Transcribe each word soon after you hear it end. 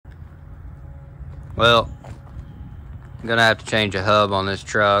Well, I'm gonna have to change a hub on this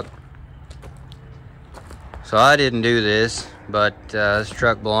truck. So I didn't do this, but this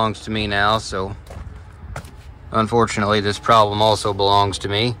truck belongs to me now, so unfortunately this problem also belongs to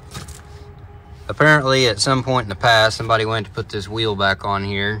me. Apparently at some point in the past, somebody went to put this wheel back on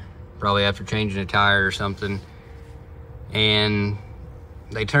here, probably after changing a tire or something, and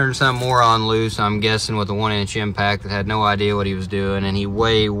they turned some moron loose, I'm guessing with a 1-inch impact, that had no idea what he was doing, and he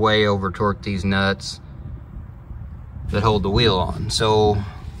way over torqued these nuts that hold the wheel on. So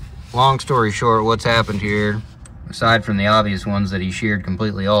long story short, what's happened here, aside from the obvious ones that he sheared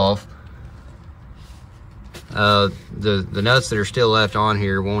completely off, the nuts that are still left on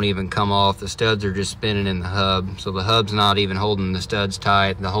here won't even come off. The studs are just spinning in the hub, so the hub's not even holding the studs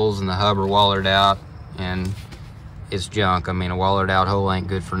tight. The holes in the hub are wallered out, and it's junk. I mean, a wallered out hole ain't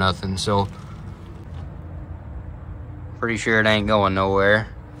good for nothing, so pretty sure it ain't going nowhere.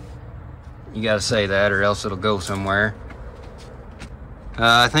 You gotta say that, or else it'll go somewhere.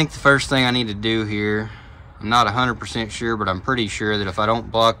 I think the first thing I need to do here, I'm not 100% sure, but I'm pretty sure that if I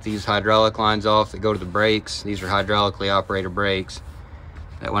don't block these hydraulic lines off that go to the brakes, these are hydraulically operated brakes,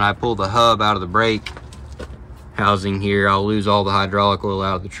 that when I pull the hub out of the brake housing here, I'll lose all the hydraulic oil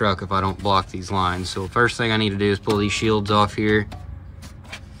out of the truck if I don't block these lines. So first thing I need to do is pull these shields off here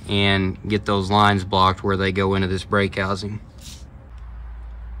and get those lines blocked where they go into this brake housing.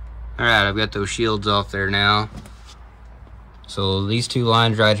 Alright, I've got those shields off there now. So these two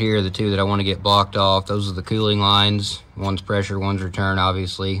lines right here are the two that I want to get blocked off. Those are the cooling lines. One's pressure, one's return,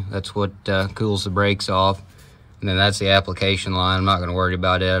 obviously. That's what cools the brakes off. And then that's the application line. I'm not going to worry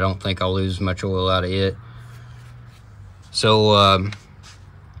about it. I don't think I'll lose much oil out of it. So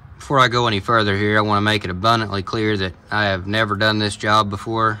before I go any further here, I want to make it abundantly clear that I have never done this job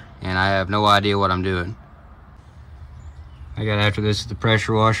before, and I have no idea what I'm doing. I got after this with the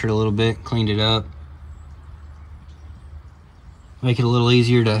pressure washer a little bit, cleaned it up. Make it a little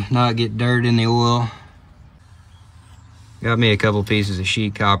easier to not get dirt in the oil. Got me a couple pieces of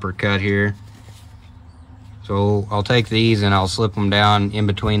sheet copper cut here. So I'll take these and I'll slip them down in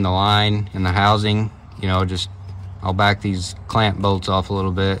between the line and the housing. You know, just I'll back these clamp bolts off a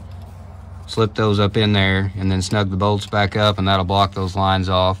little bit, slip those up in there, and then snug the bolts back up, and that'll block those lines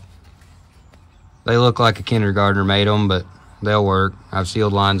off. They look like a kindergartner made them, but they'll work. I've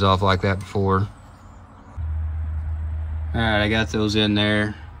sealed lines off like that before. Alright, I got those in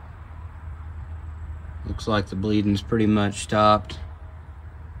there. Looks like the bleeding's pretty much stopped.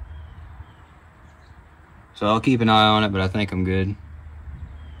 So I'll keep an eye on it, but I think I'm good.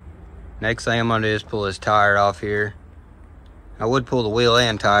 Next thing I'm gonna do is pull this tire off here. I would pull the wheel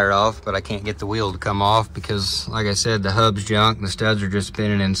and tire off, but I can't get the wheel to come off because, like I said, the hub's junk. The studs are just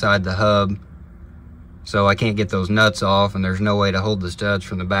spinning inside the hub. So I can't get those nuts off, and there's no way to hold the studs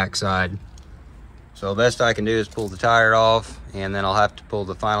from the back side. So the best I can do is pull the tire off, and then I'll have to pull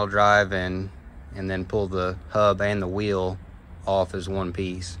the final drive and then pull the hub and the wheel off as one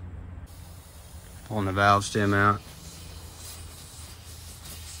piece. Pulling the valve stem out.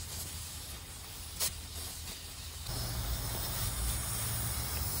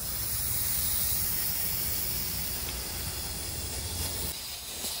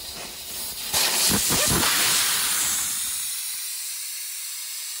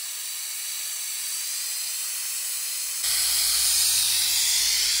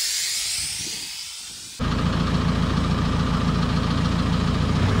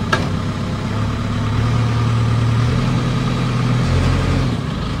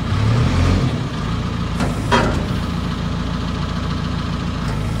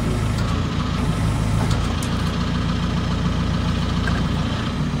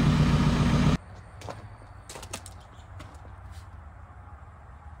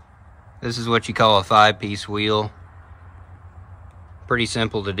 This is what you call a 5-piece wheel. Pretty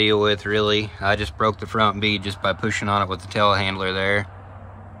simple to deal with, really. I just broke the front bead just by pushing on it with the telehandler there.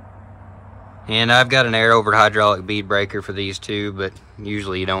 And I've got an air over hydraulic bead breaker for these two, but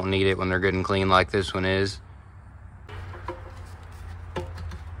usually you don't need it when they're good and clean like this one is.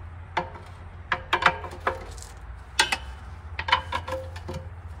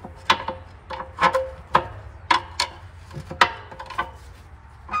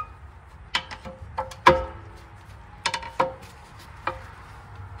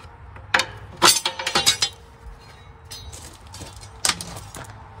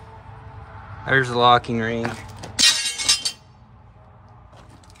 There's the locking ring.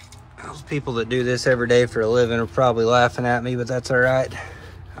 Those people that do this every day for a living are probably laughing at me, but that's all right.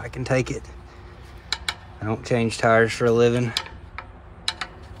 I can take it. I don't change tires for a living.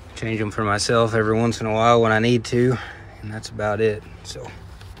 Change them for myself every once in a while when I need to, and that's about it. So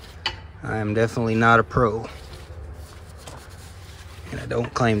I am definitely not a pro, and I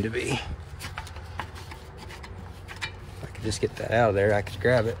don't claim to be. If I could just get that out of there, I could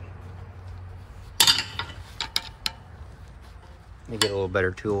grab it. Let me get a little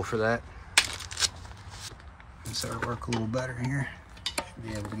better tool for that. So it'll work a little better here. Should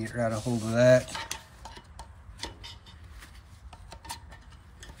be able to get right a hold of that.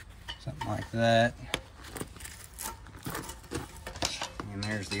 Something like that. And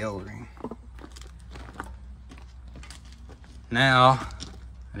there's the O-ring. Now,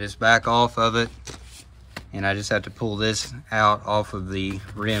 I just back off of it, and I just have to pull this out off of the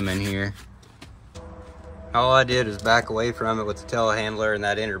rim in here. All I did is back away from it with the telehandler, and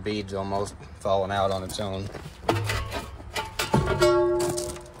that inner bead's almost falling out on its own.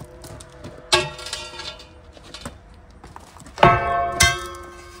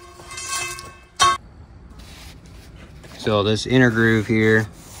 So this inner groove here,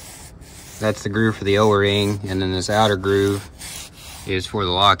 that's the groove for the O-ring, and then this outer groove is for the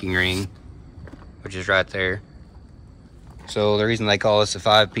locking ring, which is right there. So the reason they call this a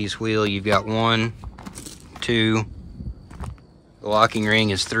 5-piece wheel, you've got 1, 2, the locking ring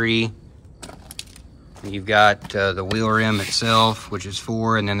is 3, you've got the wheel rim itself, which is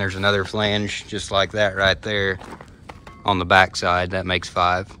 4, and then there's another flange just like that right there on the back side. That makes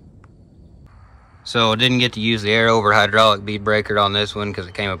 5. So I didn't get to use the air over hydraulic bead breaker on this one because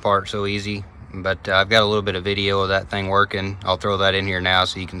it came apart so easy, but I've got a little bit of video of that thing working. I'll throw that in here now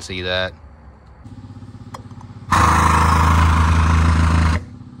so you can see that.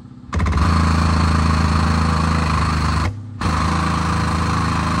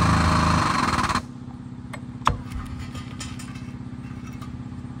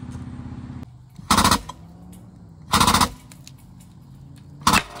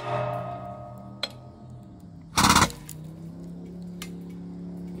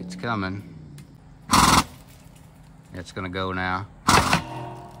 It's coming. It's gonna go now.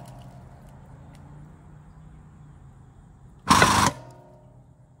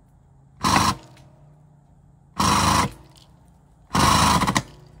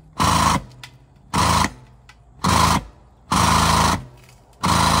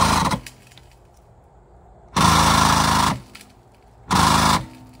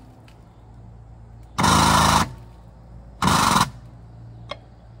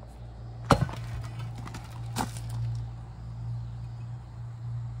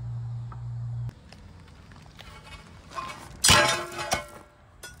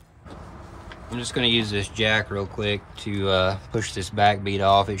 I'm just going to use this jack real quick to push this back bead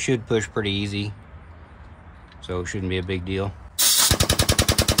off. It should push pretty easy, so it shouldn't be a big deal.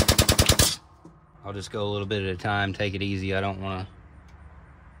 I'll just go a little bit at a time, take it easy. I don't want to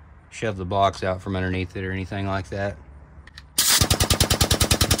shove the blocks out from underneath it or anything like that.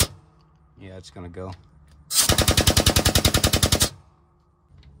 Yeah, it's going to go.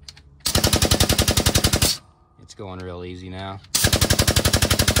 It's going real easy now.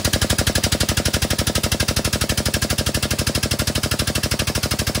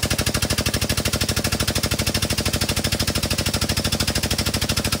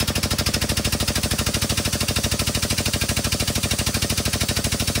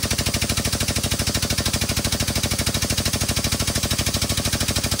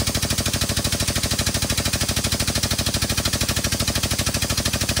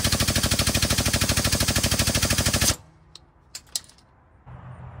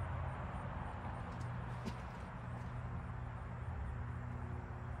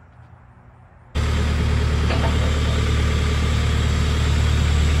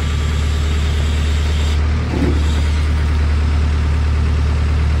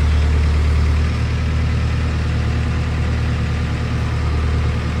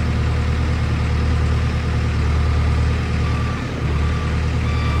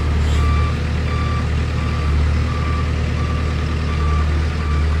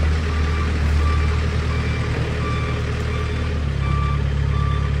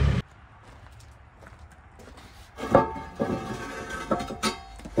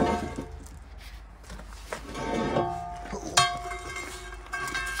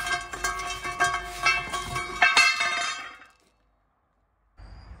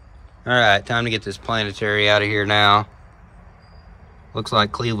 Alright, time to get this Planetary out of here now. Looks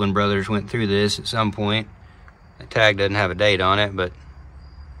like Cleveland Brothers went through this at some point. The tag doesn't have a date on it, but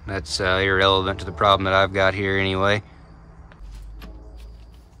that's irrelevant to the problem that I've got here anyway.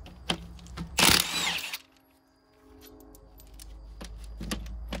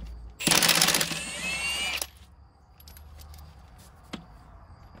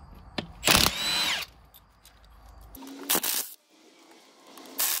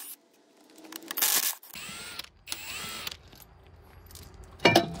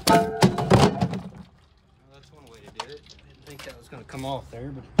 come off there,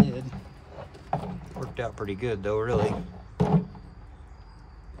 but it did. Worked out pretty good though, really.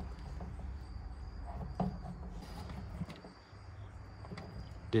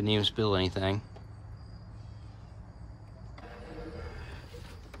 Didn't even spill anything.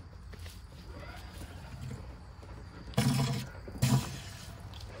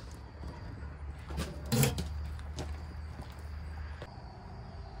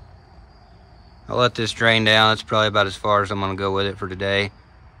 I'll let this drain down. That's probably about as far as I'm gonna go with it for today.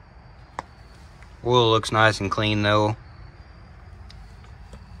 Oil looks nice and clean though.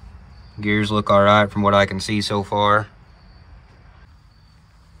 Gears look all right from what I can see so far.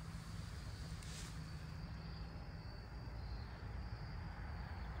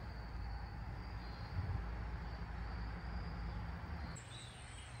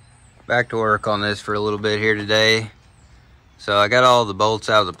 Back to work on this for a little bit here today. So I got all the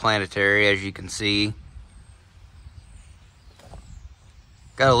bolts out of the Planetary, as you can see.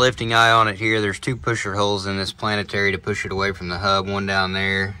 Got a lifting eye on it here. There's two pusher holes in this Planetary to push it away from the hub. One down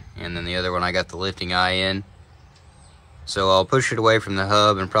there, and then the other one I got the lifting eye in. So I'll push it away from the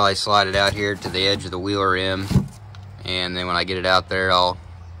hub and probably slide it out here to the edge of the wheel rim. And then when I get it out there, I'll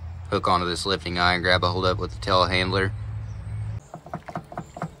hook onto this lifting eye and grab a hold up with the telehandler.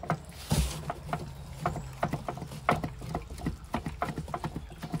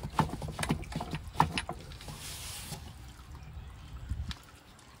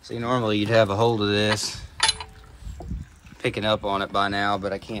 See, normally you'd have a hold of this, picking up on it by now,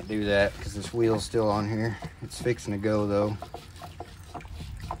 but I can't do that because this wheel's still on here. It's fixing to go though.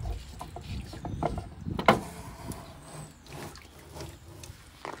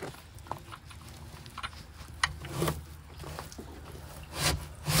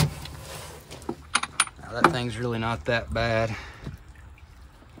 Now that thing's really not that bad.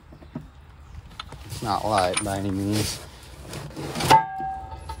 It's not light by any means.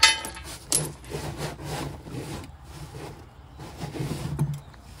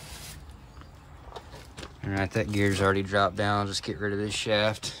 Alright, that gear's already dropped down. I'll just get rid of this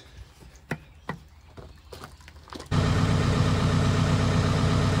shaft.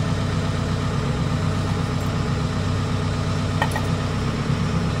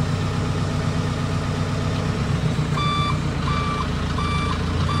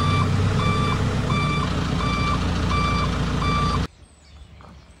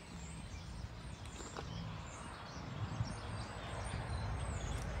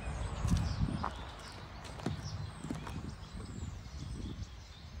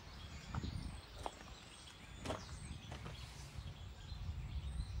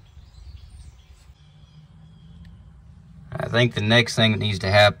 I think the next thing that needs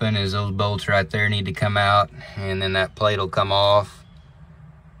to happen is those bolts right there need to come out, and then that plate will come off,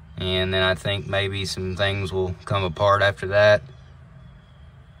 and then I think maybe some things will come apart after that.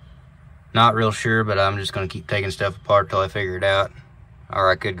 Not real sure, but I'm just going to keep taking stuff apart till I figure it out. Or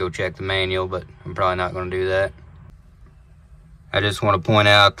I could go check the manual, but I'm probably not going to do that. I just want to point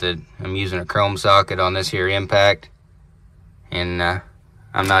out that I'm using a chrome socket on this here impact, and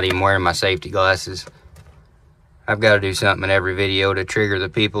I'm not even wearing my safety glasses. I've got to do something in every video to trigger the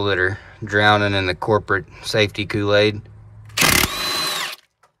people that are drowning in the corporate safety Kool-Aid.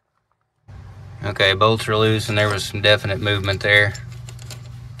 Okay, bolts are loose and there was some definite movement there.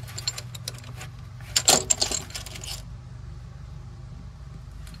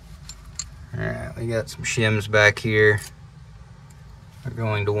 Alright, we got some shims back here. We're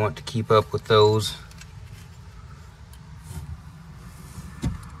going to want to keep up with those.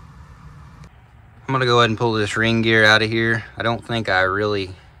 I'm gonna go ahead and pull this ring gear out of here. I don't think I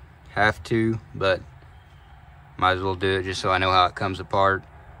really have to, but might as well do it just so I know how it comes apart.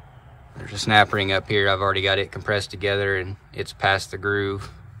 There's a snap ring up here. I've already got it compressed together and it's past the groove.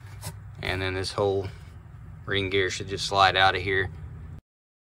 And then this whole ring gear should just slide out of here.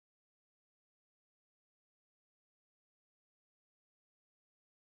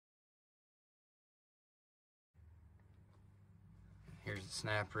 Here's the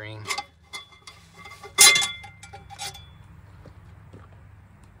snap ring.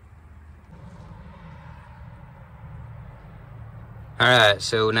 Alright,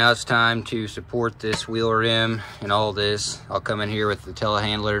 so now it's time to support this wheel rim and all this. I'll come in here with the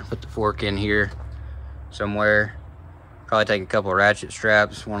telehandler, put the fork in here somewhere. Probably take a couple of ratchet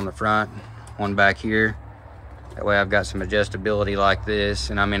straps, one on the front, one back here. That way I've got some adjustability like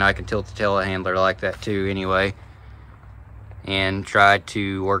this, and I mean I can tilt the telehandler like that too anyway. And try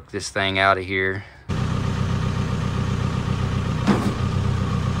to work this thing out of here.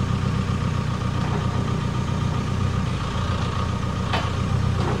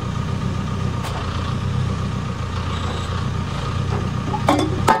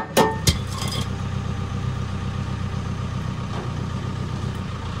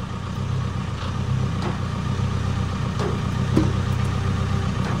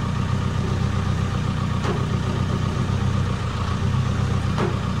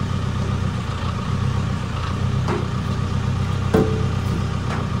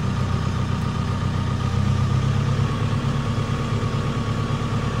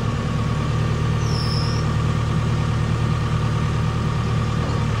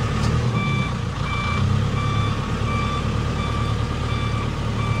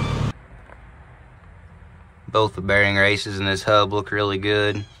 Both the bearing races and this hub look really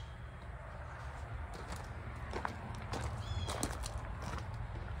good.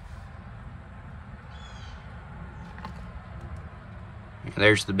 And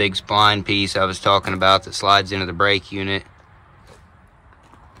there's the big spline piece I was talking about that slides into the brake unit.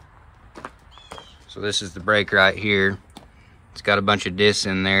 So this is the brake right here. It's got a bunch of discs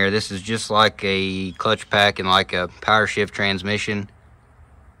in there. This is just like a clutch pack and like a power shift transmission.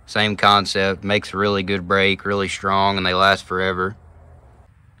 Same concept. Makes a really good brake, really strong, and they last forever.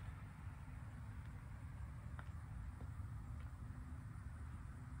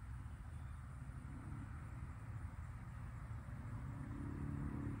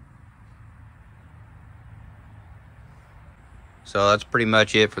 So that's pretty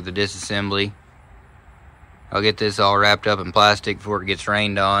much it for the disassembly. I'll get this all wrapped up in plastic before it gets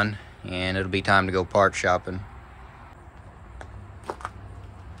rained on, and it'll be time to go part shopping.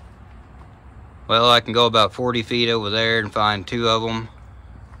 Well, I can go about 40 feet over there and find 2 of them,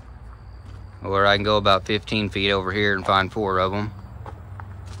 or I can go about 15 feet over here and find 4 of them.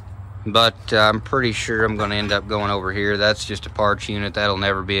 But I'm pretty sure I'm going to end up going over here. That's just a parts unit. That'll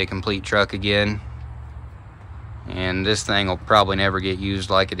never be a complete truck again. And this thing will probably never get used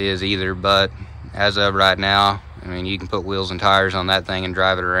like it is either, but as of right now, I mean, you can put wheels and tires on that thing and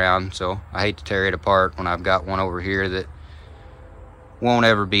drive it around, so I hate to tear it apart when I've got one over here that won't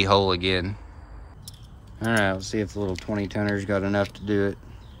ever be whole again. Alright, let's see if the little 20-tonner's got enough to do it.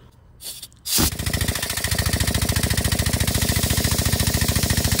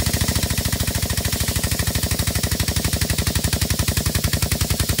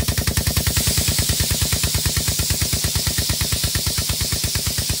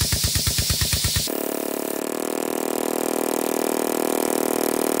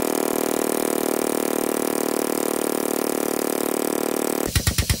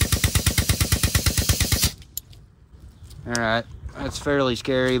 Alright, that's fairly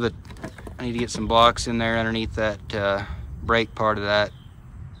scary, but I need to get some blocks in there underneath that brake part of that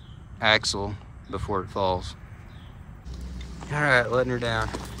axle before it falls. Alright, letting her down.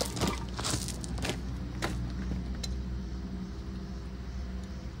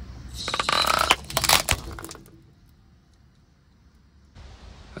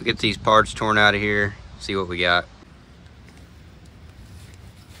 I'll get these parts torn out of here, see what we got.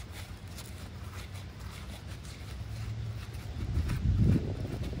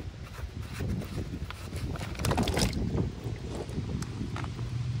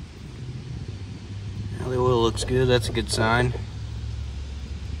 The oil looks good, that's a good sign.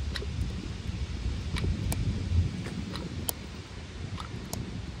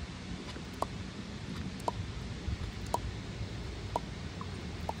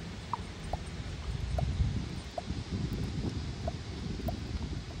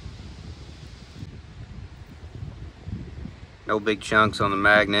 No big chunks on the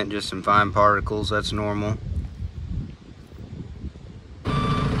magnet, just some fine particles, that's normal.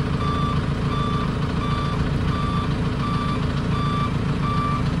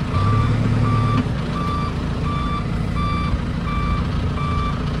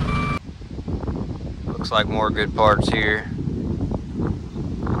 Looks like more good parts here.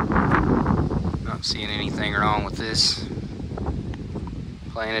 Not seeing anything wrong with this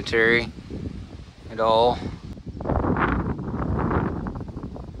Planetary at all.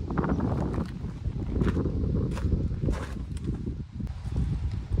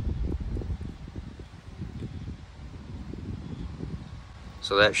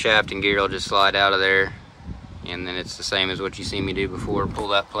 So that shaft and gear will just slide out of there, and then it's the same as what you see me do before. Pull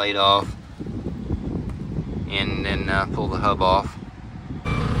that plate off and then pull the hub off.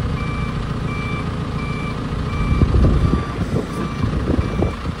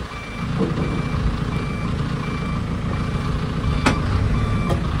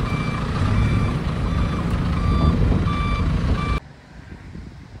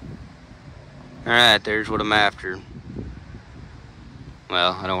 Alright, there's what I'm after.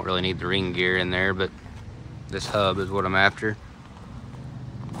 Well, I don't really need the ring gear in there, but this hub is what I'm after.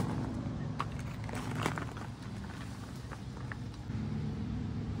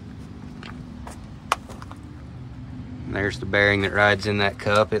 And there's the bearing that rides in that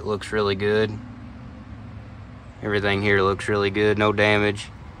cup. It looks really good. Everything here looks really good, no damage.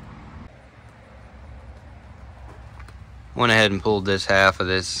 Went ahead and pulled this half of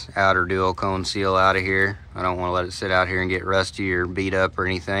this outer dual cone seal out of here. I don't want to let it sit out here and get rusty or beat up or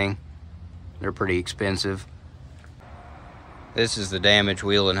anything. They're pretty expensive. This is the damaged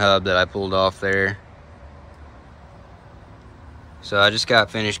wheel and hub that I pulled off there. So I just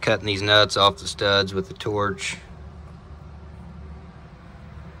got finished cutting these nuts off the studs with the torch.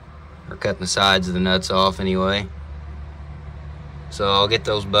 Or cutting the sides of the nuts off anyway. So I'll get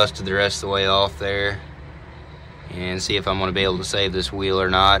those busted the rest of the way off there and see if I'm going to be able to save this wheel or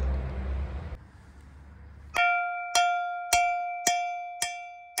not.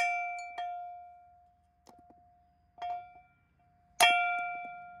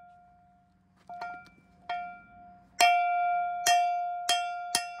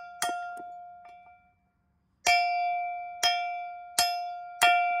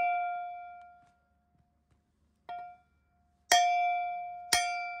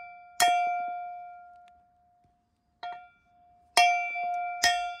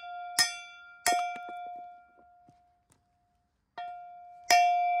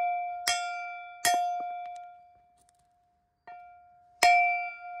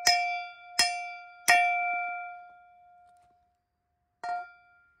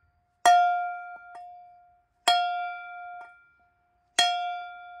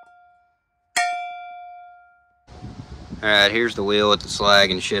 Alright, here's the wheel with the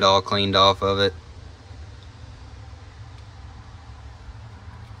slag and shit all cleaned off of it.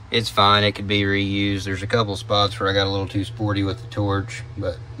 It's fine, it could be reused. There's a couple spots where I got a little too sporty with the torch,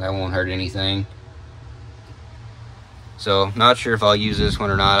 but that won't hurt anything. So, not sure if I'll use this one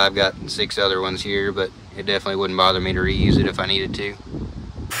or not. I've got 6 other ones here, but it definitely wouldn't bother me to reuse it if I needed to.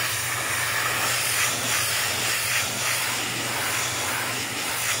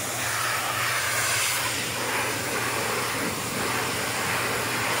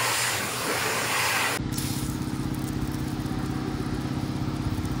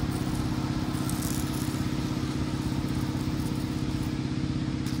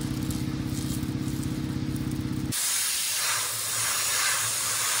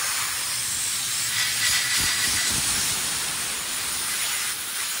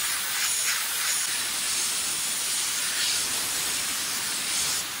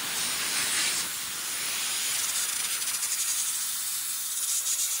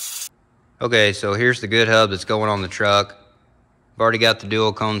 Okay, so here's the good hub that's going on the truck. I've already got the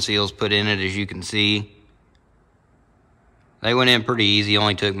dual cone seals put in it, as you can see. They went in pretty easy.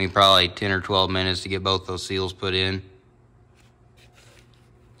 Only took me probably 10 or 12 minutes to get both those seals put in.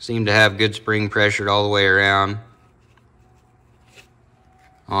 Seem to have good spring pressure all the way around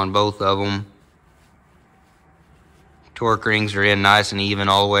on both of them. Torque rings are in nice and even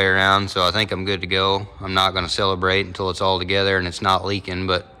all the way around, so I think I'm good to go. I'm not going to celebrate until it's all together and it's not leaking,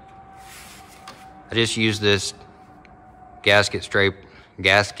 but I just used this gasket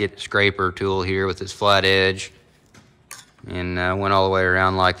scraper tool here with this flat edge and went all the way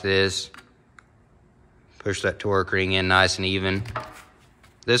around like this. Push that torque ring in nice and even.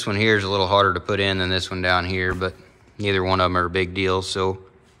 This one here is a little harder to put in than this one down here, but neither one of them are a big deal. So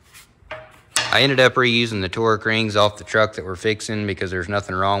I ended up reusing the torque rings off the truck that we're fixing because there's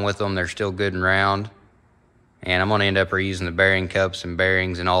nothing wrong with them. They're still good and round. And I'm going to end up reusing the bearing cups and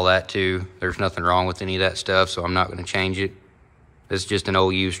bearings and all that too. There's nothing wrong with any of that stuff, so I'm not going to change it. This is just an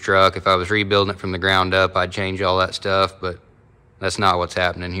old used truck. If I was rebuilding it from the ground up, I'd change all that stuff, but that's not what's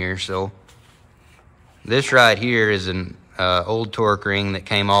happening here. So this right here is an old torque ring that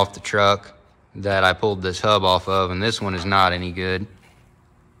came off the truck that I pulled this hub off of, and this one is not any good.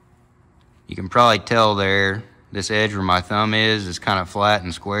 You can probably tell there, this edge where my thumb is kind of flat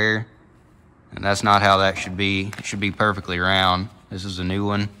and square. And that's not how that should be. It should be perfectly round. This is a new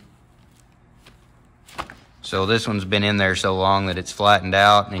one. So this one's been in there so long that it's flattened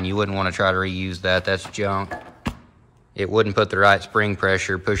out, and you wouldn't want to try to reuse that. That's junk. It wouldn't put the right spring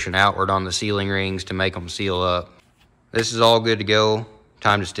pressure pushing outward on the sealing rings to make them seal up. This is all good to go.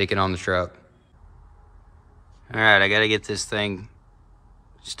 Time to stick it on the truck. Alright, I gotta get this thing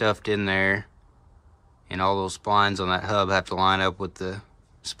stuffed in there. And all those splines on that hub have to line up with the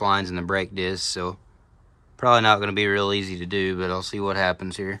splines and the brake discs, so probably not going to be real easy to do, but I'll see what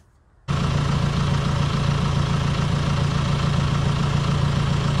happens here.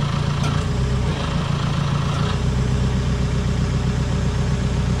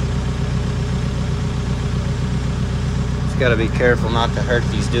 Just got to be careful not to hurt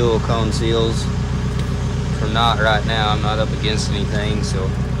these dual cone seals. I'm not right now. I'm not up against anything, so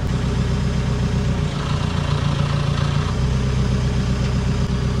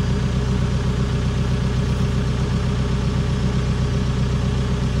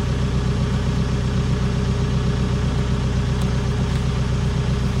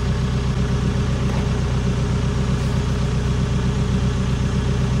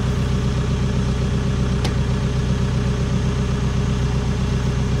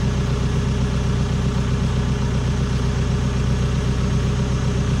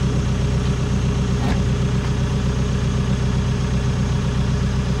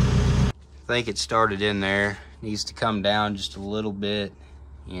think it started in there. Needs to come down just a little bit,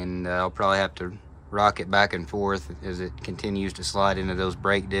 and I'll probably have to rock it back and forth as it continues to slide into those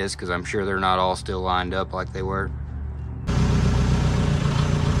brake discs, because I'm sure they're not all still lined up like they were.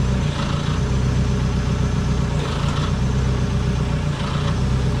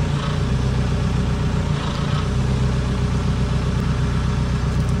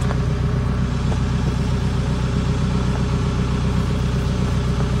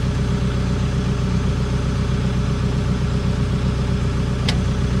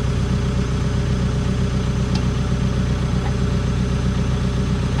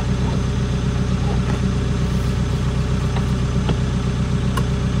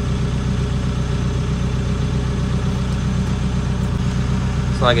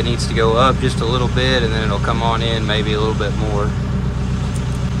 Like it needs to go up just a little bit, and then it'll come on in maybe a little bit more.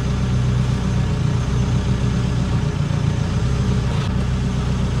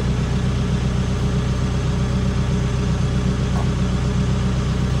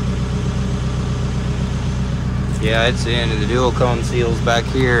 Yeah, it's in, and the dual cone seals back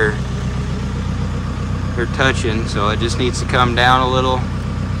here, they're touching, so it just needs to come down a little,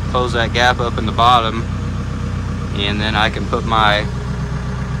 close that gap up in the bottom, and then I can put my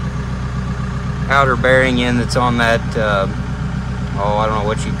outer bearing in that's on that, oh, I don't know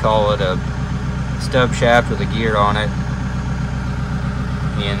what you'd call it, a stub shaft with a gear on it.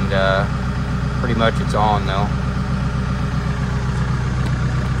 And pretty much it's on though.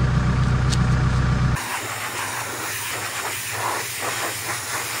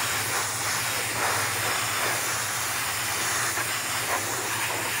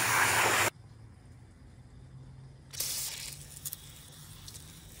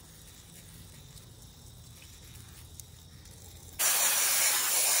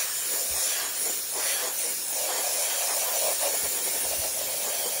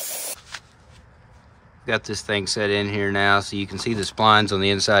 Got this thing set in here now, so you can see the splines on the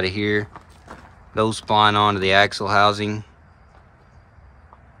inside of here. Those spline onto the axle housing.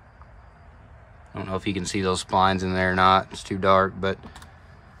 I don't know if you can see those splines in there or not, it's too dark, but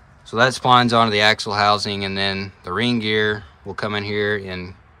so that splines onto the axle housing, and then the ring gear will come in here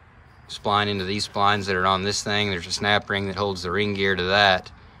and spline into these splines that are on this thing. There's a snap ring that holds the ring gear to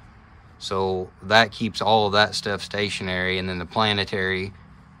that, so that keeps all of that stuff stationary, and then the Planetary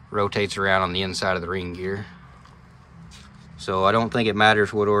rotates around on the inside of the ring gear. So I don't think it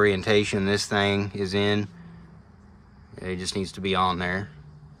matters what orientation this thing is in, it just needs to be on there.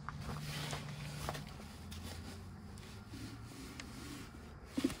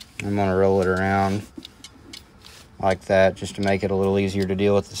 I'm gonna roll it around like that just to make it a little easier to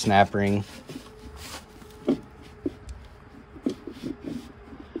deal with the snap ring.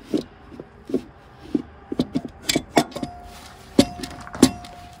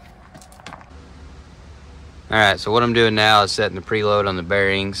 Alright, so what I'm doing now is setting the preload on the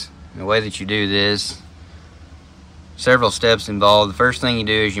bearings. And the way that you do this, several steps involved. The first thing you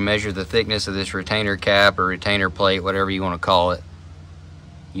do is you measure the thickness of this retainer cap or retainer plate, whatever you want to call it.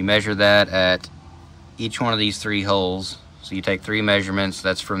 You measure that at each one of these 3 holes. So you take 3 measurements.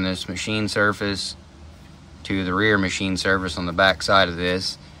 That's from this machine surface to the rear machine surface on the back side of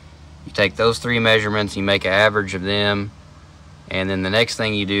this. You take those 3 measurements, you make an average of them. And then the next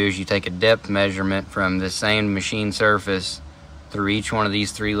thing you do is you take a depth measurement from the same machine surface through each one of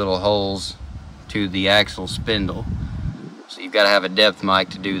these 3 little holes to the axle spindle. So you've got to have a depth mic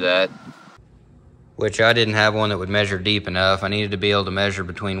to do that, which I didn't have one that would measure deep enough. I needed to be able to measure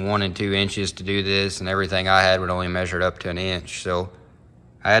between 1 and 2 inches to do this, and everything I had would only measure up to 1 inch. So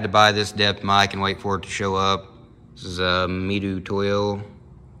I had to buy this depth mic and wait for it to show up. This is a Midu Toyo.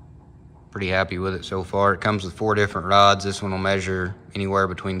 Pretty happy with it so far. It comes with 4 different rods. This one will measure anywhere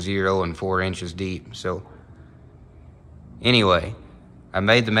between 0 and 4 inches deep. So anyway, I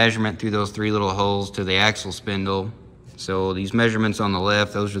made the measurement through those 3 little holes to the axle spindle. So these measurements on the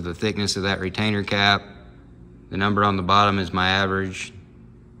left, those are the thickness of that retainer cap. The number on the bottom is my average.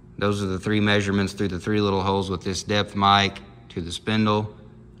 Those are the 3 measurements through the 3 little holes with this depth mic to the spindle.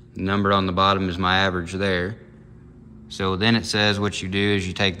 The number on the bottom is my average there. So then it says what you do is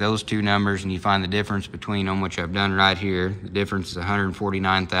you take those 2 numbers and you find the difference between them, which I've done right here. The difference is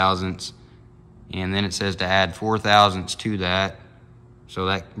 149 thousandths. And then it says to add 4 thousandths to that. So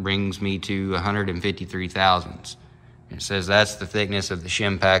that brings me to 153 thousandths. It says that's the thickness of the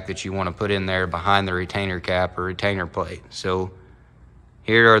shim pack that you want to put in there behind the retainer cap or retainer plate. So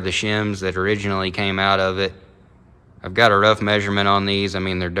here are the shims that originally came out of it. I've got a rough measurement on these. I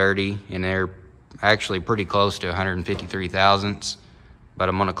mean, they're dirty and they're actually pretty close to 153 thousandths, but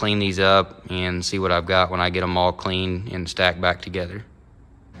I'm gonna clean these up and see what I've got when I get them all clean and stacked back together.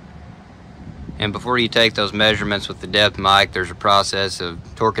 And before you take those measurements with the depth mic, there's a process of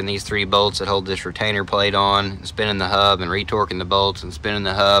torquing these 3 bolts that hold this retainer plate on, and spinning the hub and retorquing the bolts, and spinning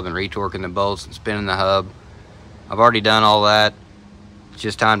the hub and retorquing the bolts, and spinning the hub. I've already done all that. It's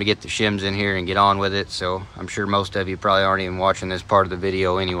just time to get the shims in here and get on with it, so I'm sure most of you probably aren't even watching this part of the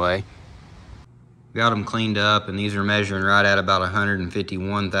video anyway. Got them cleaned up, and these are measuring right at about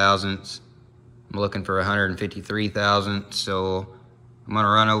 151 thousandths. I'm looking for 153 thousandths, so I'm gonna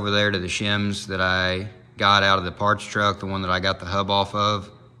run over there to the shims that I got out of the parts truck, the one that I got the hub off of,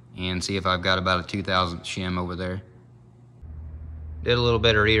 and see if I've got about a 2,000th shim over there. Did a little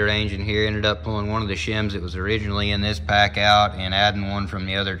bit of rearranging here, ended up pulling one of the shims that was originally in this pack out and adding one from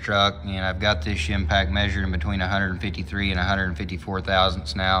the other truck, and I've got this shim pack measured in between 153 and 154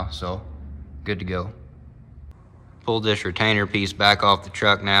 thousandths now, so good to go. Pulled this retainer piece back off the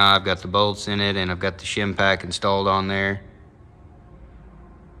truck now. I've got the bolts in it and I've got the shim pack installed on there.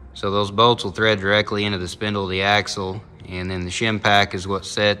 So those bolts will thread directly into the spindle of the axle, and then the shim pack is what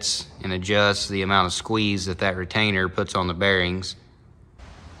sets and adjusts the amount of squeeze that that retainer puts on the bearings.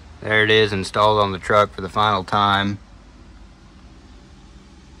 There it is, installed on the truck for the final time.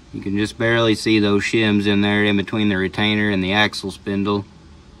 You can just barely see those shims in there in between the retainer and the axle spindle.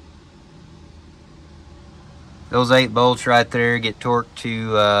 Those 8 bolts right there get torqued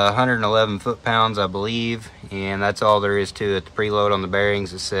to 111 foot-pounds, I believe, and that's all there is to it. The preload on the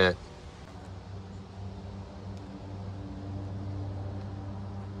bearings is set.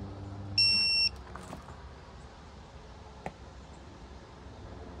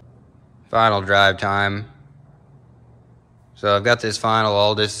 Final drive time. So I've got this final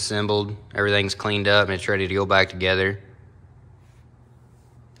all disassembled, everything's cleaned up, and it's ready to go back together.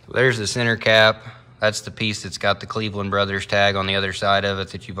 So there's the center cap. That's the piece that's got the Cleveland Brothers tag on the other side of it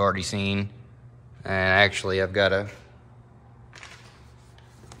that you've already seen. And actually, I've got a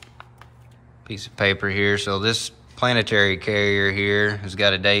piece of paper here. So this Planetary carrier here has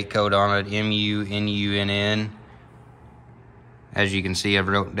got a date code on it, MUNUNN. As you can see, I've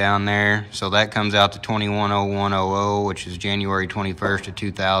wrote down there. So that comes out to 210100, which is January 21st of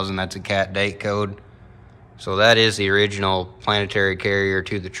 2000. That's a CAT date code. So that is the original Planetary carrier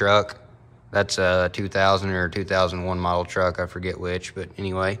to the truck. That's a 2000 or 2001 model truck, I forget which, but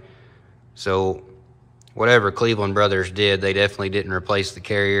anyway. So whatever Cleveland Brothers did, they definitely didn't replace the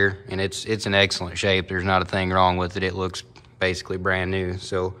carrier, and it's in excellent shape. There's not a thing wrong with it. It looks basically brand new.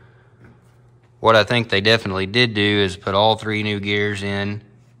 So what I think they definitely did do is put all 3 new gears in.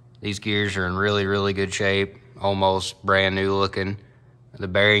 These gears are in really, really good shape, almost brand new looking. The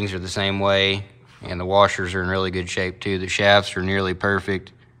bearings are the same way, and the washers are in really good shape too. The shafts are nearly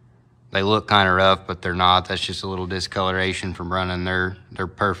perfect. They look kind of rough, but they're not. That's just a little discoloration from running. They're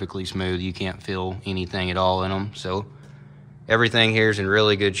perfectly smooth. You can't feel anything at all in them. So everything here is in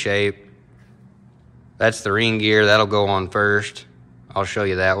really good shape. That's the ring gear. That'll go on first. I'll show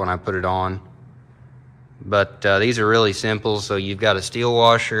you that when I put it on. But these are really simple. So you've got a steel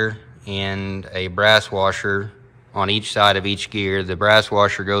washer and a brass washer on each side of each gear. The brass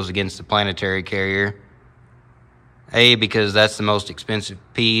washer goes against the Planetary carrier. A, because that's the most expensive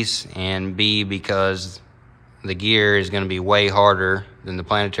piece, and B, because the gear is going to be way harder than the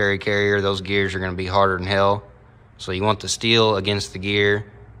Planetary carrier. Those gears are going to be harder than hell. So you want the steel against the gear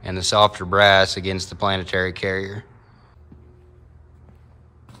and the softer brass against the Planetary carrier.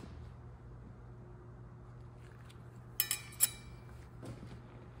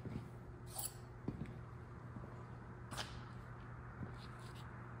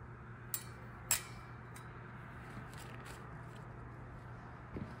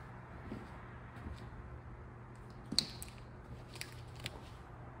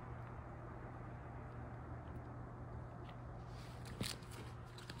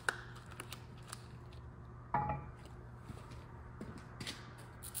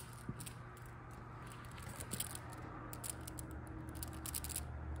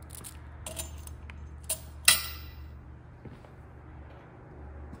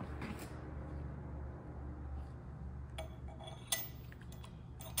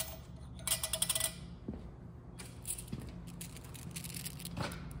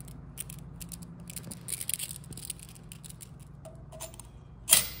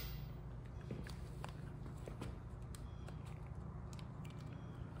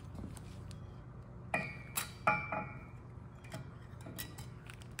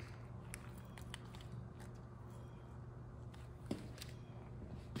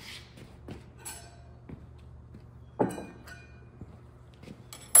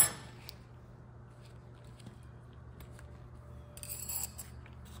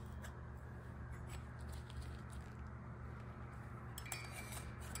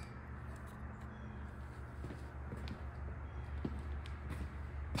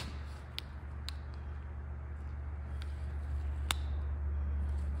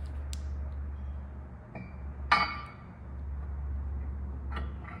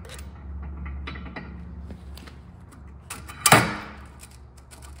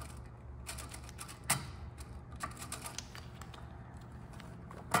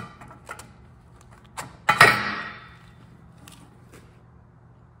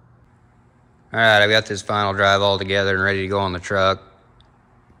 Alright, I've got this final drive all together and ready to go on the truck.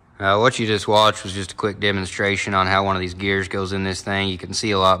 What you just watched was just a quick demonstration on how one of these gears goes in this thing. You can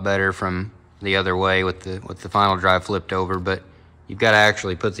see a lot better from the other way with the final drive flipped over, but you've got to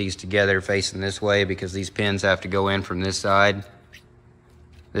actually put these together facing this way because these pins have to go in from this side.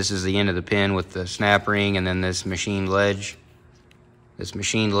 This is the end of the pin with the snap ring, and then this machined ledge. This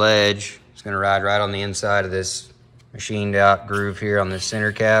machined ledge is going to ride right on the inside of this machined out groove here on this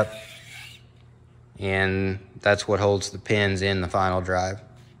center cap, and that's what holds the pins in the final drive.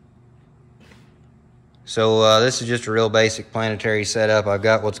 So this is just a real basic Planetary setup. I've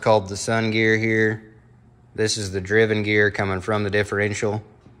got what's called the sun gear here. This is the driven gear coming from the differential.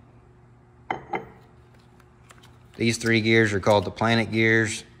 These three gears are called the planet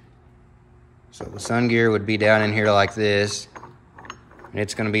gears. So the sun gear would be down in here like this, and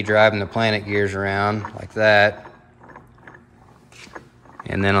it's going to be driving the planet gears around like that.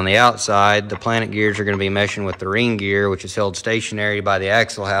 And then on the outside, the planet gears are going to be meshing with the ring gear, which is held stationary by the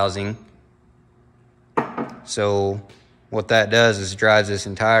axle housing. So what that does is drives this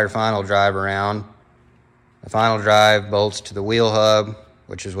entire final drive around. The final drive bolts to the wheel hub,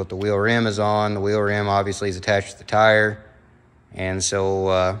 which is what the wheel rim is on. The wheel rim obviously is attached to the tire, and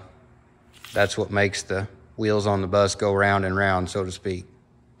so that's what makes the wheels on the bus go round and round, so to speak.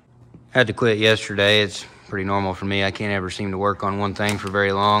 Had to quit yesterday. It's pretty normal for me. I can't ever seem to work on one thing for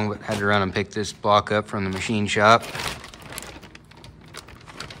very long, but had to run and pick this block up from the machine shop.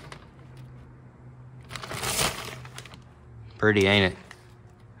 Pretty, ain't it?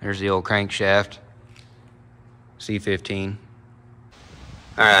 There's the old crankshaft, C15.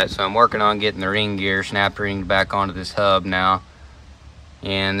 Alright, so I'm working on getting the ring gear snap ringed back onto this hub now.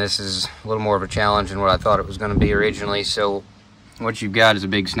 And this is a little more of a challenge than what I thought it was going to be originally. So what you've got is a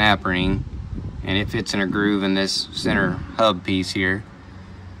big snap ring, and it fits in a groove in this center hub piece here.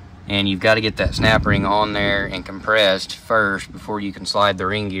 And you've got to get that snap ring on there and compressed first before you can slide the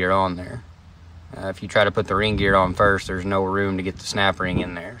ring gear on there. If you try to put the ring gear on first, there's no room to get the snap ring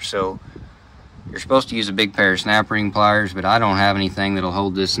in there. So you're supposed to use a big pair of snap ring pliers, but I don't have anything that'll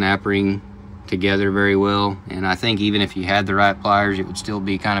hold this snap ring together very well. And I think even if you had the right pliers, it would still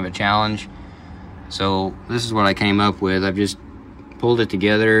be kind of a challenge. So this is what I came up with. I've just pulled it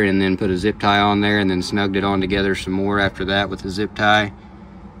together and then put a zip tie on there and then snugged it on together some more after that with the zip tie.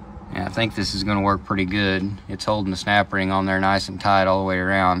 And I think this is going to work pretty good. It's holding the snap ring on there nice and tight all the way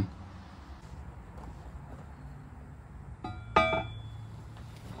around.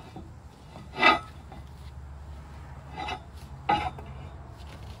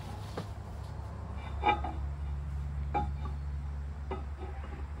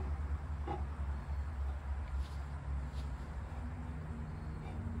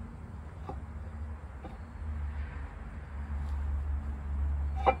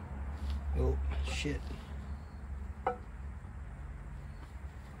 Oh, shit.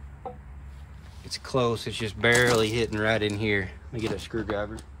 It's close, it's just barely hitting right in here. Let me get a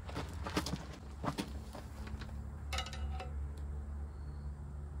screwdriver.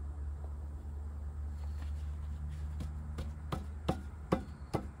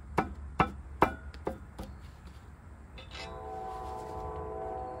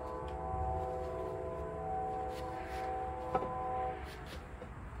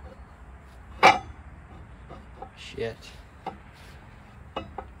 Shit.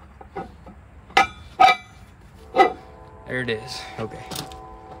 There it is. Okay.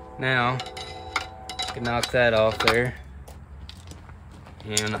 Now, I can knock that off there.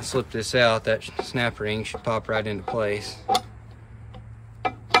 And when I slip this out, that snap ring should pop right into place.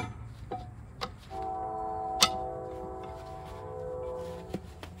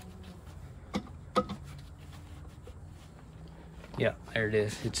 Yeah, there it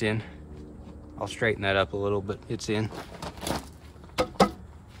is. It's in. I'll straighten that up a little, but it's in.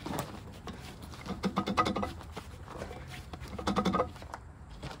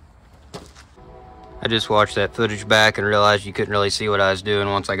 I just watched that footage back and realized you couldn't really see what I was doing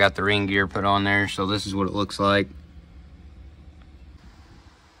once I got the ring gear put on there, so this is what it looks like.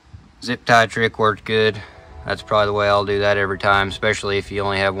 Zip tie trick worked good. That's probably the way I'll do that every time, especially if you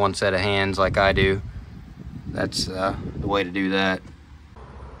only have one set of hands like I do. That's the way to do that.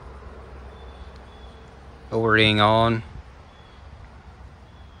 O-ring on.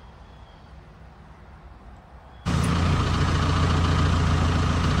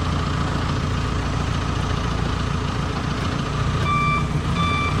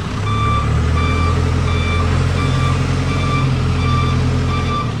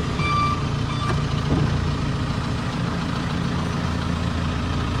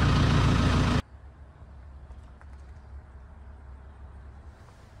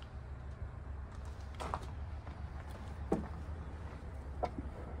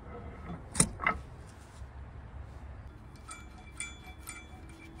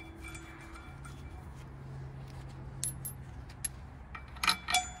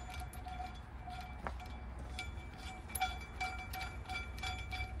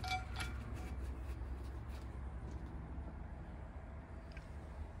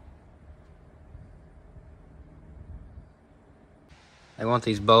 They want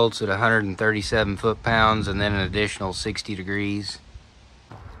these bolts at 137 foot-pounds and then an additional 60 degrees.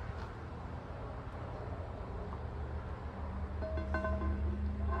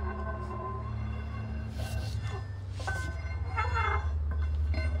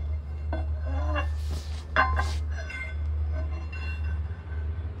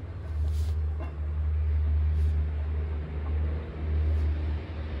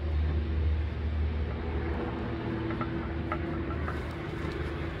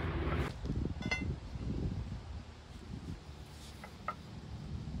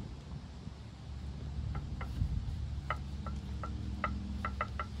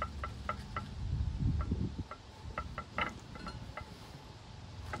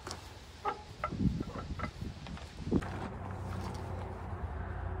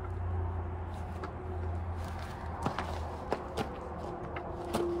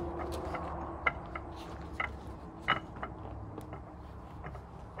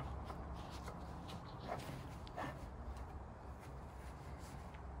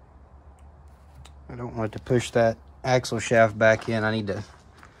 I don't want to push that axle shaft back in. I need to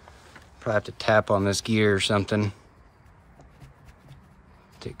probably have to tap on this gear or something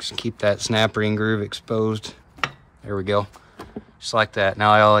to keep that snap ring groove exposed. There we go. Just like that.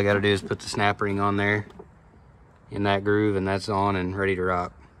 Now all I got to do is put the snap ring on there in that groove, and that's on and ready to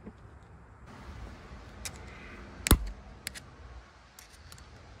rock.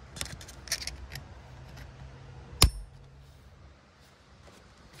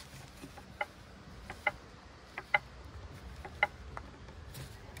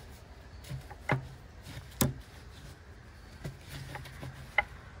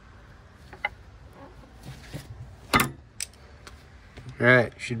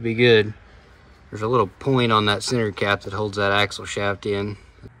 Alright, should be good. There's a little point on that center cap that holds that axle shaft in.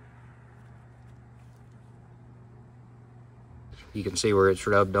 You can see where it's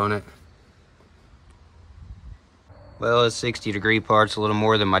rubbed on it. Well, it's 60-degree parts, a little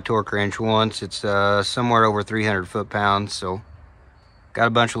more than my torque wrench wants. It's somewhere over 300 foot-pounds, so got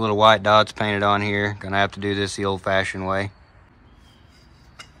a bunch of little white dots painted on here. Gonna have to do this the old-fashioned way.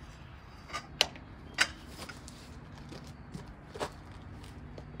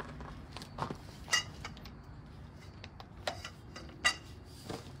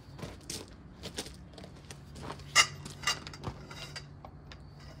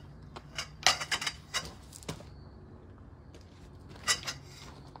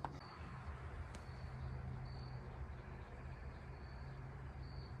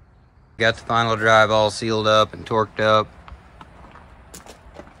 Got the final drive all sealed up and torqued up.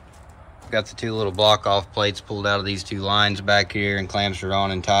 Got the two little block off plates pulled out of these two lines back here, and clamps are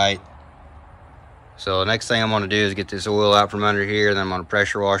on and tight. So the next thing I'm going to do is get this oil out from under here, then I'm going to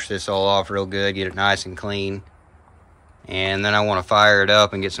pressure wash this all off real good, get it nice and clean. And then I want to fire it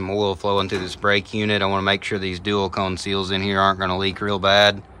up and get some oil flowing through this brake unit. I want to make sure these dual cone seals in here aren't going to leak real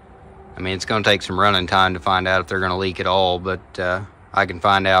bad. I mean, it's going to take some running time to find out if they're going to leak at all, but I can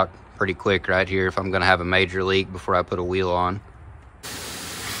find out pretty quick right here if I'm going to have a major leak before I put a wheel on.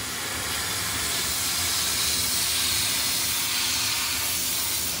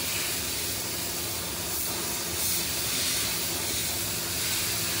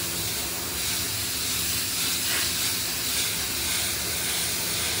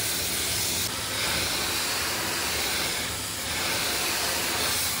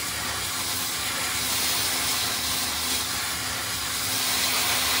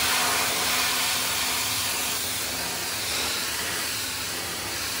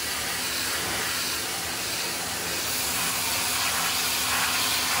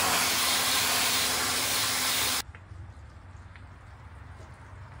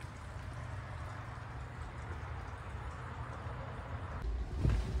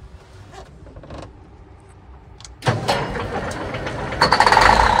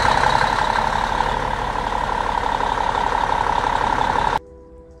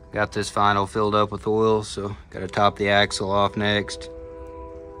 Got this final filled up with oil, so got to top the axle off next.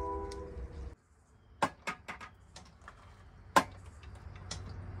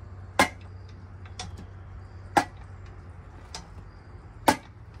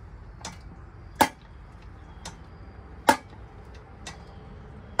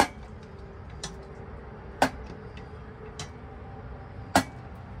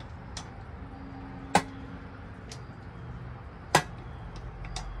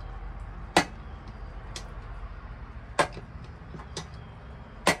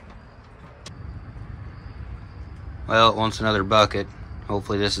 Well, it wants another bucket.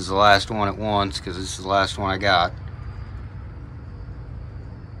 Hopefully this is the last one it wants, because this is the last one I got.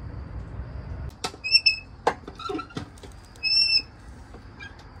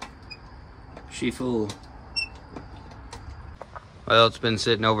 she full? Well, it's been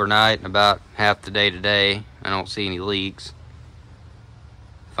sitting overnight and about half the day today. I don't see any leaks.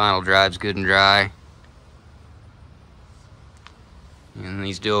 Final drive's good and dry. And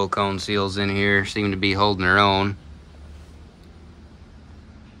these dual cone seals in here seem to be holding their own.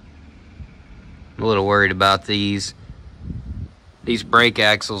 I'm a little worried about these. These brake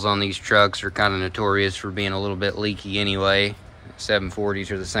axles on these trucks are kind of notorious for being a little bit leaky anyway. 740s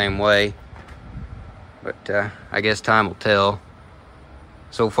are the same way. But I guess time will tell.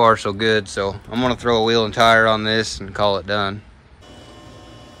 So far so good, so I'm gonna throw a wheel and tire on this and call it done.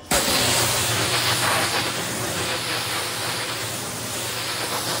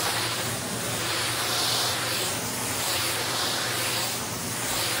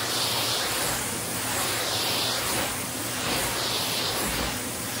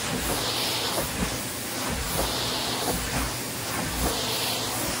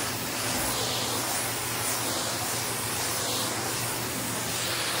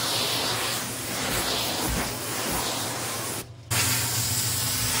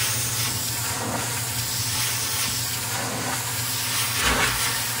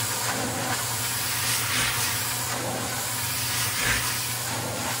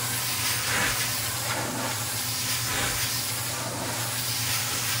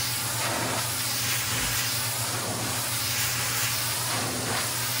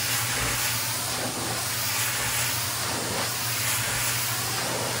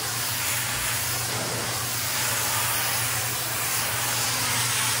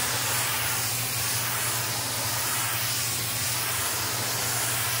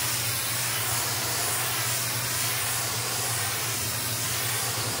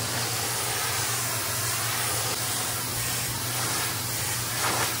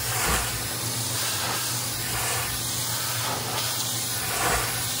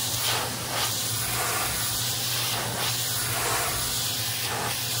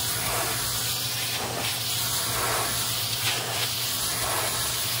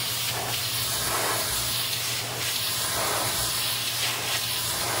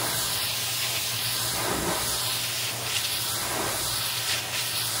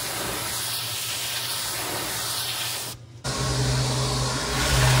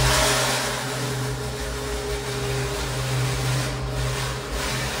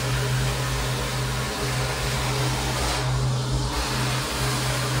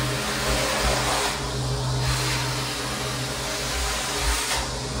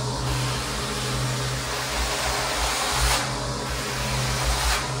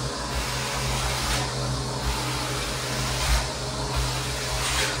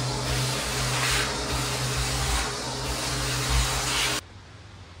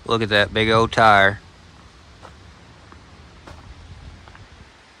 Look at that big old tire.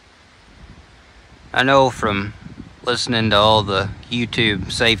 I know from listening to all the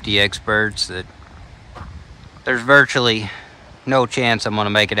YouTube safety experts that there's virtually no chance I'm gonna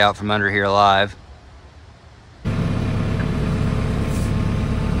make it out from under here alive.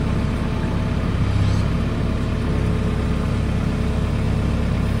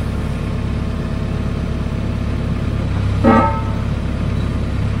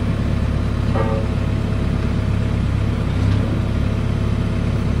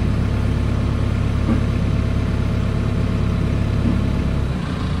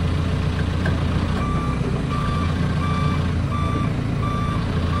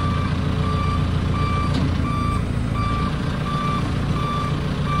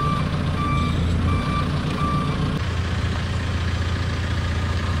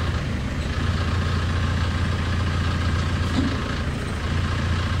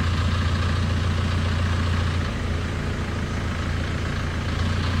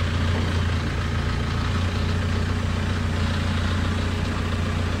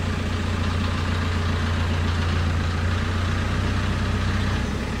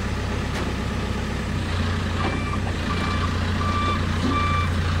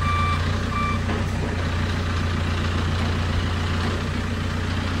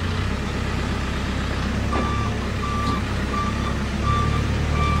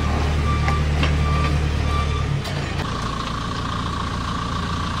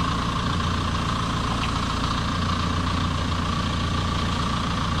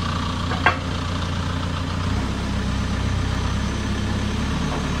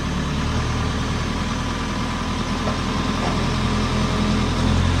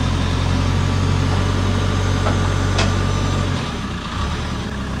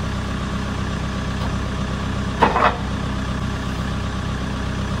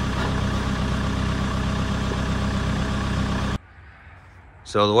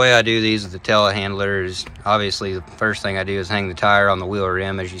 So the way I do these with the telehandler is, obviously the first thing I do is hang the tire on the wheel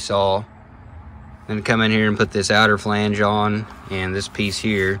rim, as you saw. Then come in here and put this outer flange on and this piece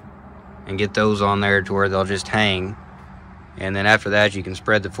here and get those on there to where they'll just hang. And then after that, you can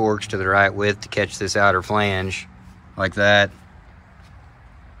spread the forks to the right width to catch this outer flange like that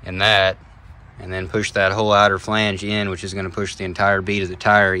and that, and then push that whole outer flange in, which is going to push the entire bead of the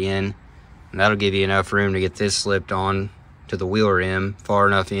tire in, and that'll give you enough room to get this slipped on to the wheel rim far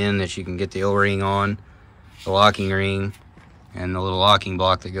enough in that you can get the O-ring on, the locking ring, and the little locking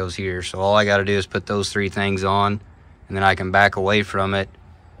block that goes here. So all I got to do is put those three things on, and then I can back away from it,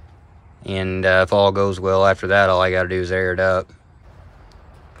 and if all goes well after that, all I got to do is air it up.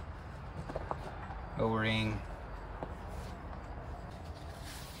 O-ring.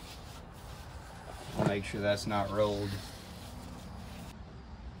 I'll make sure that's not rolled.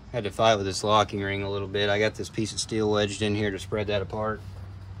 Had to fight with this locking ring a little bit. I got this piece of steel wedged in here to spread that apart.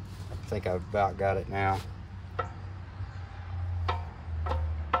 I think I've about got it now.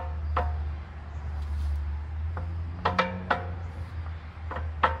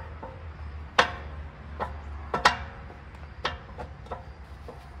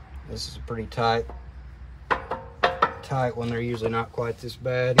 This is a pretty tight one. They're usually not quite this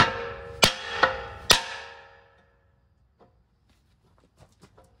bad.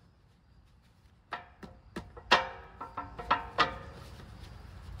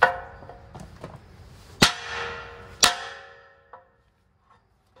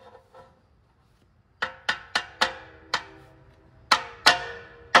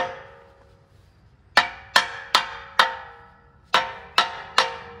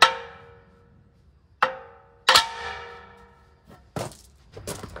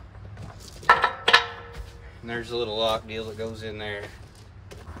 And there's a little lock deal that goes in there.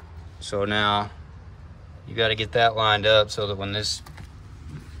 So now you got to get that lined up so that when this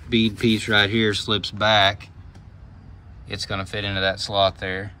bead piece right here slips back, it's going to fit into that slot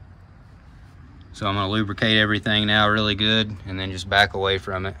there. So I'm going to lubricate everything now really good and then just back away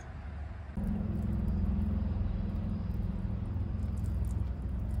from it.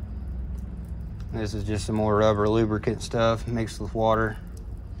 This is just some more rubber lubricant stuff mixed with water.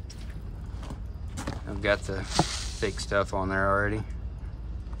 I've got the thick stuff on there already.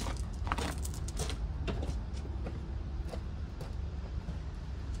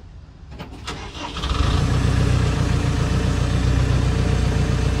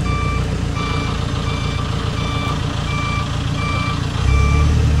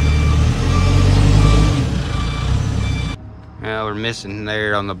 Now we're missing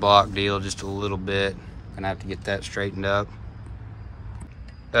there on the block deal just a little bit. Gonna have to get that straightened up.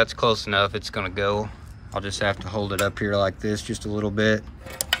 That's close enough, it's gonna go. I'll just have to hold it up here like this just a little bit,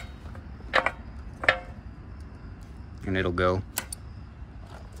 and it'll go.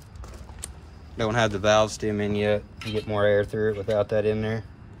 Don't have the valve stem in yet. You get more air through it without that in there.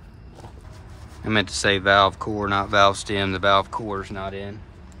 I meant to say valve core, not valve stem. The valve core's not in.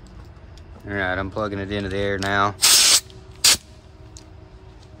 All right, I'm plugging it into the air now.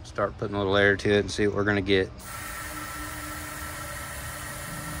 Start putting a little air to it and see what we're gonna get.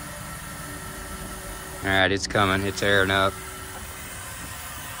 All right, it's coming, it's airing up.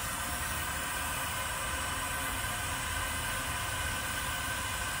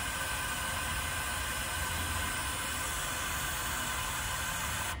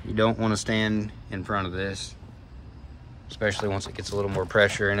 You don't want to stand in front of this, especially once it gets a little more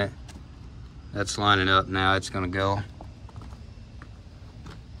pressure in it. That's lining up now, it's gonna go.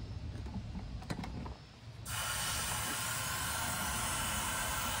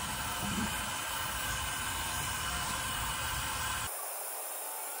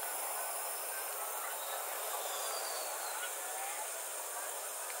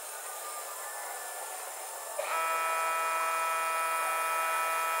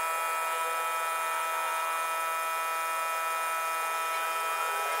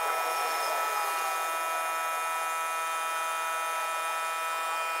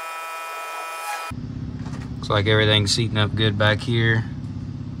 Looks like everything's seating up good back here.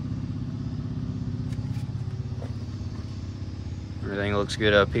 Everything looks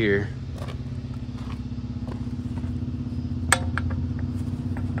good up here.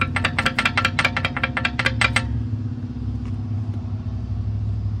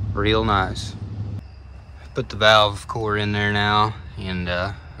 Real nice. Put the valve core in there now, and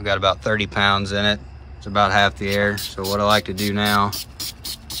I've got about 30 pounds in it. It's about half the air. So what I like to do now,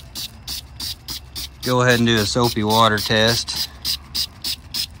 go ahead and do a soapy water test.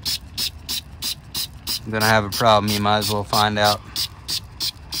 I'm gonna have a problem. You might as well find out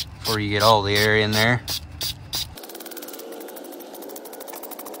before you get all the air in there.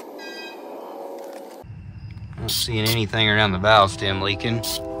 seeing anything around the valve stem leaking.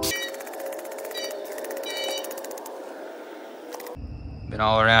 Been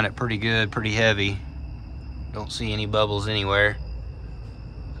all around it pretty good, pretty heavy. Don't see any bubbles anywhere.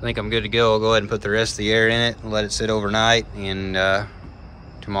 I think I'm good to go. I'll go ahead and put the rest of the air in it and let it sit overnight, and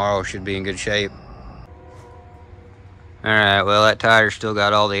tomorrow should be in good shape. Alright, well, that tire still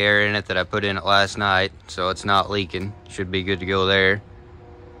got all the air in it that I put in it last night, so it's not leaking. Should be good to go there.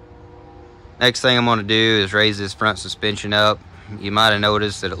 Next thing I'm going to do is raise this front suspension up. You might have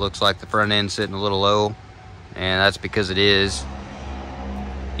noticed that it looks like the front end's sitting a little low, and that's because it is.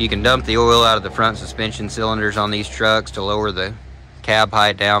 You can dump the oil out of the front suspension cylinders on these trucks to lower the cab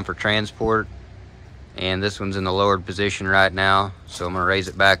height down for transport, and this one's in the lowered position right now, so I'm going to raise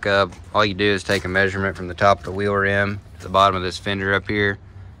it back up. All you do is take a measurement from the top of the wheel rim to the bottom of this fender up here,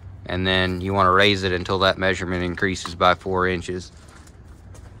 and then you want to raise it until that measurement increases by 4 inches.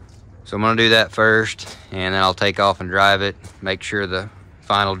 So I'm going to do that first, and then I'll take off and drive it, make sure the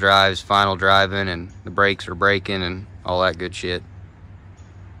final drive's final driving and the brakes are braking and all that good shit.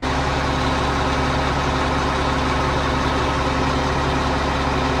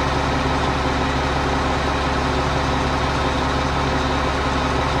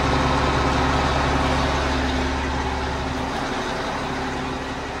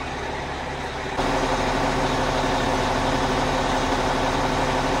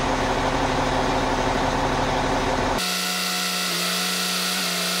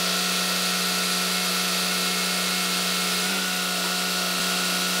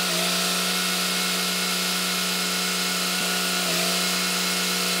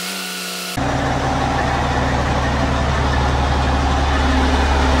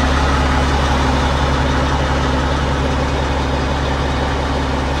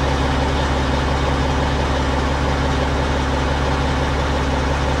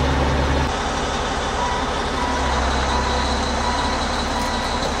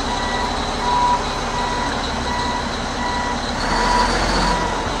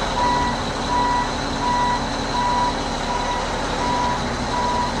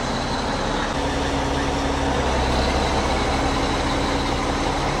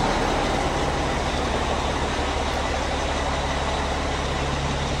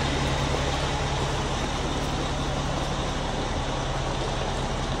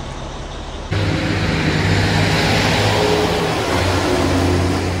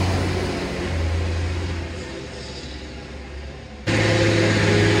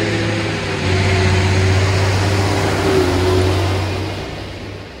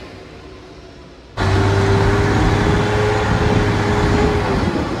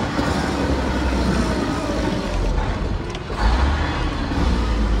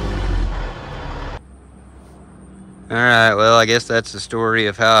 Alright, well, I guess that's the story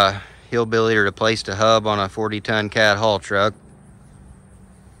of how a hillbilly replaced a hub on a 40-ton cat haul truck.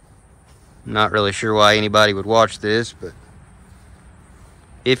 I'm not really sure why anybody would watch this, but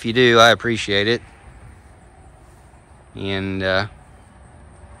if you do, I appreciate it. And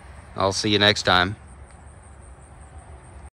I'll see you next time.